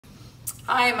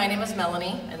Hi, my name is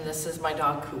Melanie, and this is my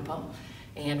dog Koopa.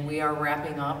 And we are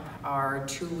wrapping up our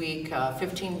 2-week,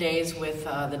 15 days with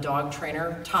the dog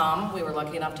trainer, Tom. We were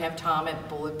lucky enough to have Tom at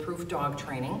Bulletproof Dog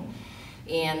Training.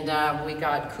 And we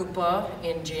got Koopa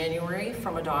in January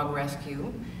from a dog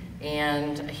rescue.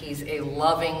 And he's a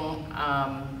loving,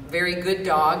 very good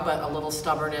dog, but a little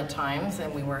stubborn at times.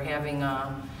 And we were having,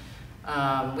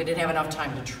 we didn't have enough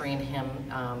time to train him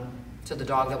to the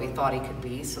dog that we thought he could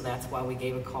be, so that's why we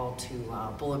gave a call to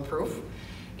Bulletproof.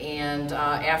 And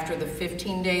after the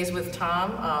 15 days with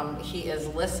Tom, he is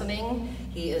listening,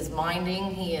 he is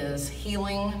minding, he is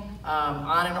healing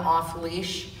on and off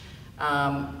leash.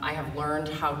 I have learned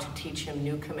how to teach him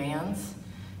new commands.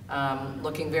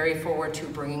 Looking very forward to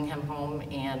bringing him home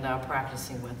and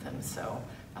practicing with him. So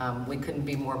we couldn't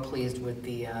be more pleased with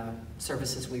the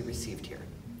services we received here.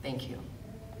 Thank you.